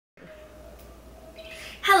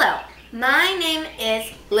My name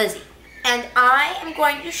is Lizzy, and I am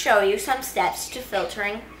going to show you some steps to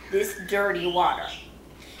filtering this dirty water.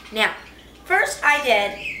 Now, first I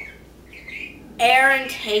did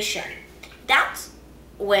aeration. That's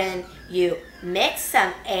when you mix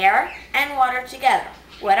some air and water together.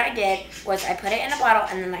 What I did was I put it in a bottle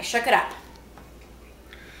and then I shook it up.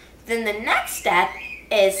 Then the next step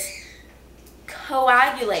is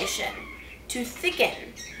coagulation, to thicken.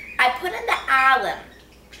 I put in the alum.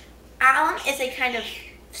 Alum is a kind of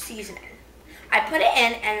seasoning. I put it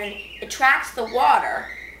in and then it tracks the water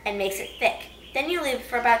and makes it thick. Then you leave it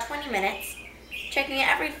for about 20 minutes, checking it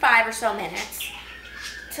every 5 or so minutes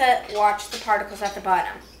to watch the particles at the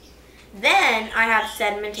bottom. Then I have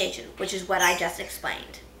sedimentation, which is what I just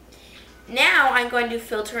explained. Now I'm going to do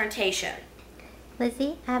filtration.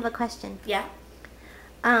 Lizzy, I have a question. Yeah?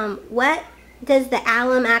 What does the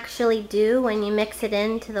alum actually do when you mix it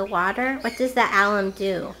into the water? What does the alum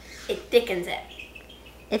do? It thickens it.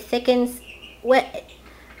 It thickens what?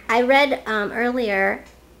 I read earlier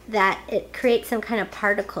that it creates some kind of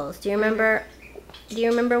particles. Do you remember? Do you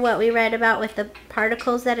remember what we read about with the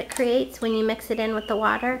particles that it creates when you mix it in with the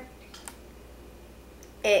water?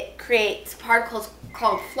 It creates particles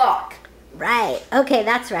called flock. Right. Okay,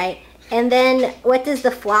 that's right. And then what does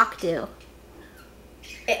the flock do?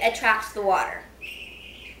 It attracts the water.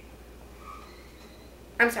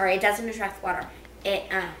 I'm sorry, it doesn't attract the water.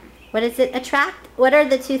 What does it attract? What are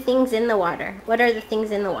the two things in the water? What are the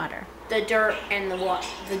things in the water? The dirt and the water.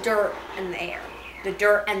 The dirt and the air. The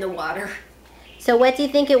dirt and the water. So what do you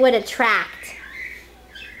think it would attract?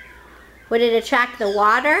 Would it attract the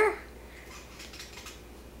water?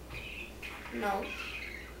 No.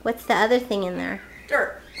 What's the other thing in there?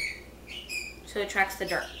 Dirt. So it attracts the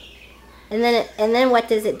dirt. And then what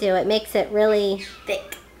does it do? It makes it really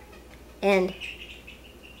thick and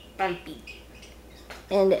bumpy.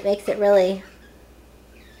 And it makes it really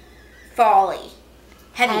folly.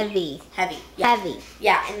 Heavy. Yeah. Heavy.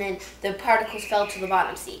 Yeah, and then the particles fell to the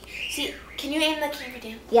bottom. See, can you aim the camera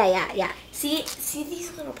down? Yeah. See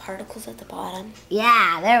these little particles at the bottom?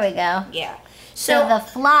 Yeah, there we go. Yeah. So the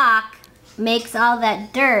flock makes all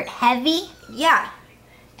that dirt heavy? Yeah.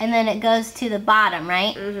 And then it goes to the bottom,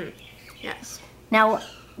 right? Mm-hmm. Yes. Now,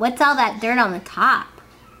 what's all that dirt on the top?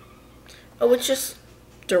 Oh, it's just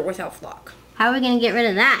dirt without flock. How are we going to get rid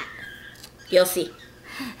of that? You'll see.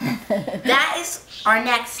 That is our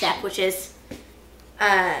next step, which is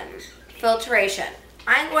filtration.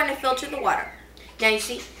 I'm going to filter the water. Now you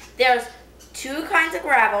see, there's 2 kinds of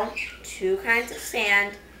gravel, 2 kinds of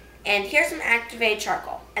sand, and here's some activated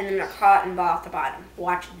charcoal, and then a cotton ball at the bottom.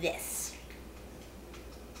 Watch this.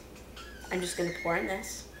 I'm just going to pour in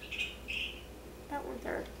this. About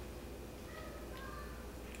 1/3.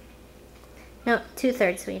 No,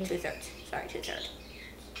 2/3, sweetie. 2/3. Sorry, 2/3.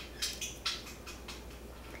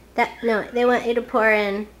 No, they want you to pour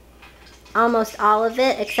in almost all of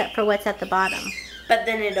it except for what's at the bottom. But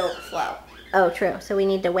then it'll overflow. Oh, true. So we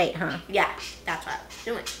need to wait, huh? Yeah, that's what I was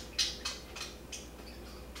doing.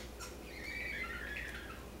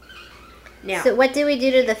 Now, so what did we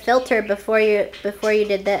do to the filter before you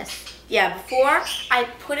did this? Yeah, before I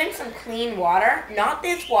put in some clean water, not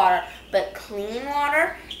this water, but clean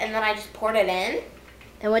water, and then I just poured it in.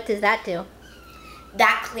 And what does that do?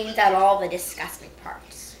 That cleans out all the disgusting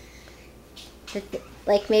parts.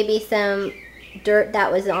 Like maybe some dirt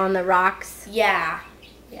that was on the rocks. Yeah.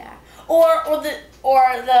 Or the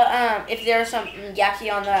if there's some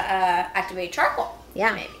yucky on the activated charcoal.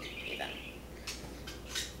 Yeah. Maybe even.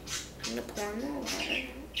 I'm gonna pour more water.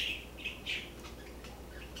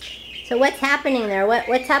 So what's happening there?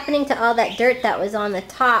 What's happening to all that dirt that was on the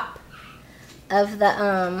top of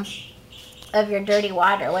the of your dirty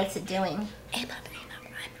water? What's it doing? Aim up.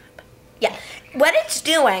 Yeah. What it's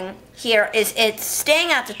doing here is it's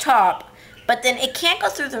staying at the top, but then it can't go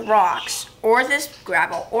through the rocks or this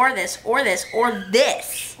gravel or this or this or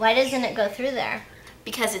this. Why doesn't it go through there?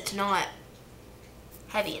 Because it's not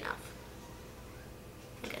heavy enough,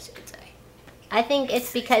 I guess you could say. I think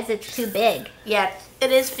it's because it's too big. Yeah,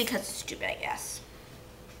 it is because it's too big, yes.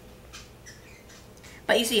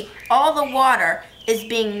 But you see, all the water is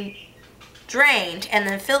being drained and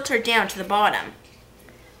then filtered down to the bottom.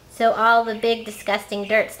 So all the big, disgusting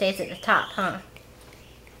dirt stays at the top, huh?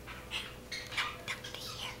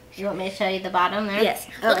 You want me to show you the bottom there? Yes.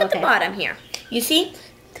 Look at the bottom here. You see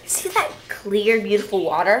that clear, beautiful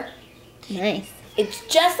water? Nice. It's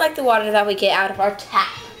just like the water that we get out of our tap.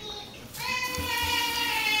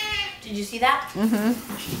 Did you see that? Mm-hmm.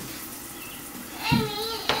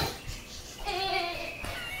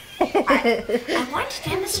 I want to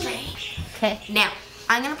demonstrate. Okay. Now,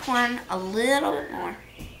 I'm going to pour in a little bit more.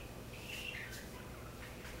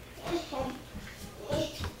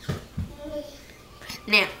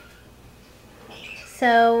 Now.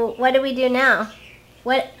 So what do we do now?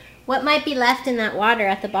 What might be left in that water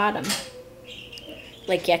at the bottom?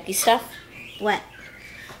 Like yucky stuff? What?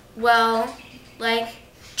 Well, like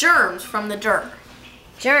germs from the dirt.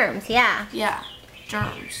 Germs, yeah. Yeah,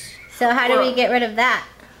 germs. So how do we get rid of that?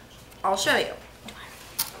 I'll show you.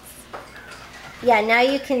 Yeah, now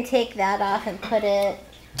you can take that off and put it...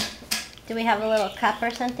 Do we have a little cup or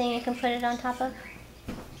something you can put it on top of?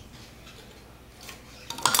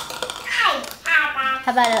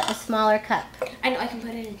 How about a smaller cup? I know, I can put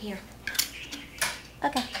it in here.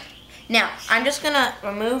 Okay. Now, I'm just gonna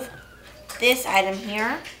remove this item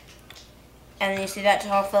here. And then you see that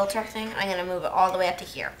tall filter thing? I'm gonna move it all the way up to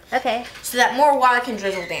here. Okay. So that more water can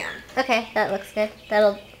drizzle down. Okay, that looks good.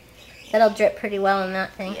 That'll drip pretty well in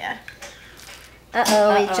that thing. Yeah.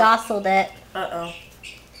 Uh-oh, we jostled it. Uh-oh.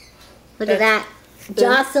 Look at that.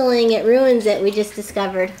 Jostling, it ruins it, we just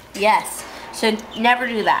discovered. Yes. So never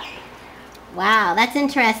do that. Wow, that's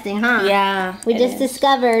interesting, huh? Yeah. We just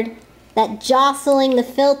discovered that jostling the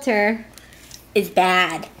filter is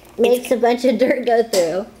bad. Makes a bunch of dirt go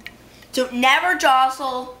through. So never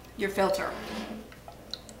jostle your filter.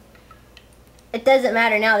 It doesn't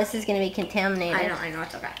matter now, this is going to be contaminated. I know,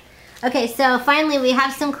 it's okay. Okay, so finally we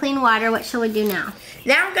have some clean water. What shall we do now?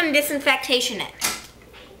 Now we're going to disinfectation it.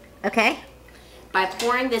 Okay. By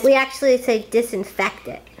pouring this... We actually say disinfect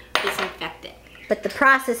it. Disinfect it. But the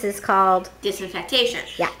process is called... disinfectation.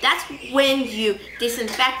 Yeah. That's when you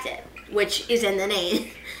disinfect it, which is in the name.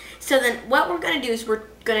 So then what we're going to do is we're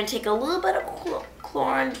going to take a little bit of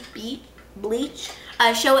chlorine bleach.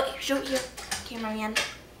 Show it here, cameraman.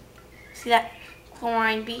 See that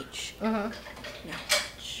chlorine bleach? Mm-hmm. No.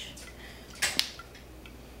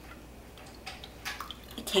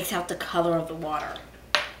 It takes out the color of the water.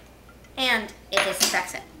 And it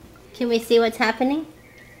disinfects it. Can we see what's happening?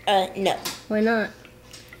 No. Why not?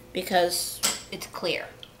 Because it's clear.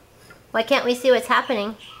 Why can't we see what's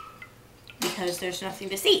happening? Because there's nothing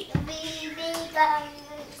to see.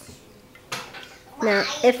 Now,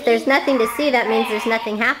 if there's nothing to see, that means there's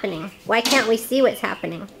nothing happening. Why can't we see what's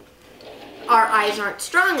happening? Our eyes aren't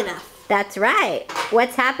strong enough. That's right.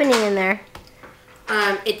 What's happening in there?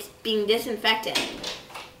 It's being disinfected.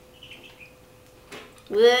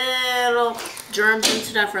 Little germs and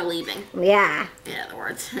stuff are leaving. Yeah. In other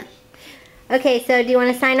words. Okay, so do you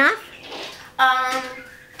want to sign off?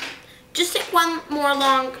 Just take one more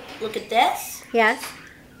long look at this. Yes.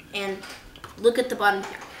 And look at the bottom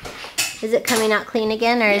here. Is it coming out clean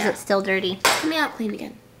again, or is Yeah. it still dirty? It's coming out clean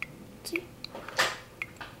again. See?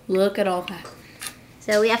 Look at all that.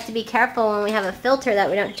 So we have to be careful when we have a filter that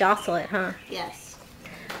we don't jostle it, huh? Yes.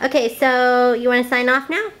 Okay, so you want to sign off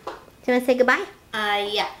now? Do you want to say goodbye?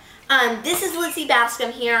 Yeah. This is Lizzy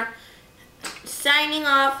Bascom here, signing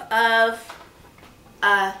off of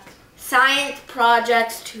science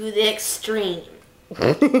projects to the extreme.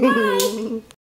 Bye.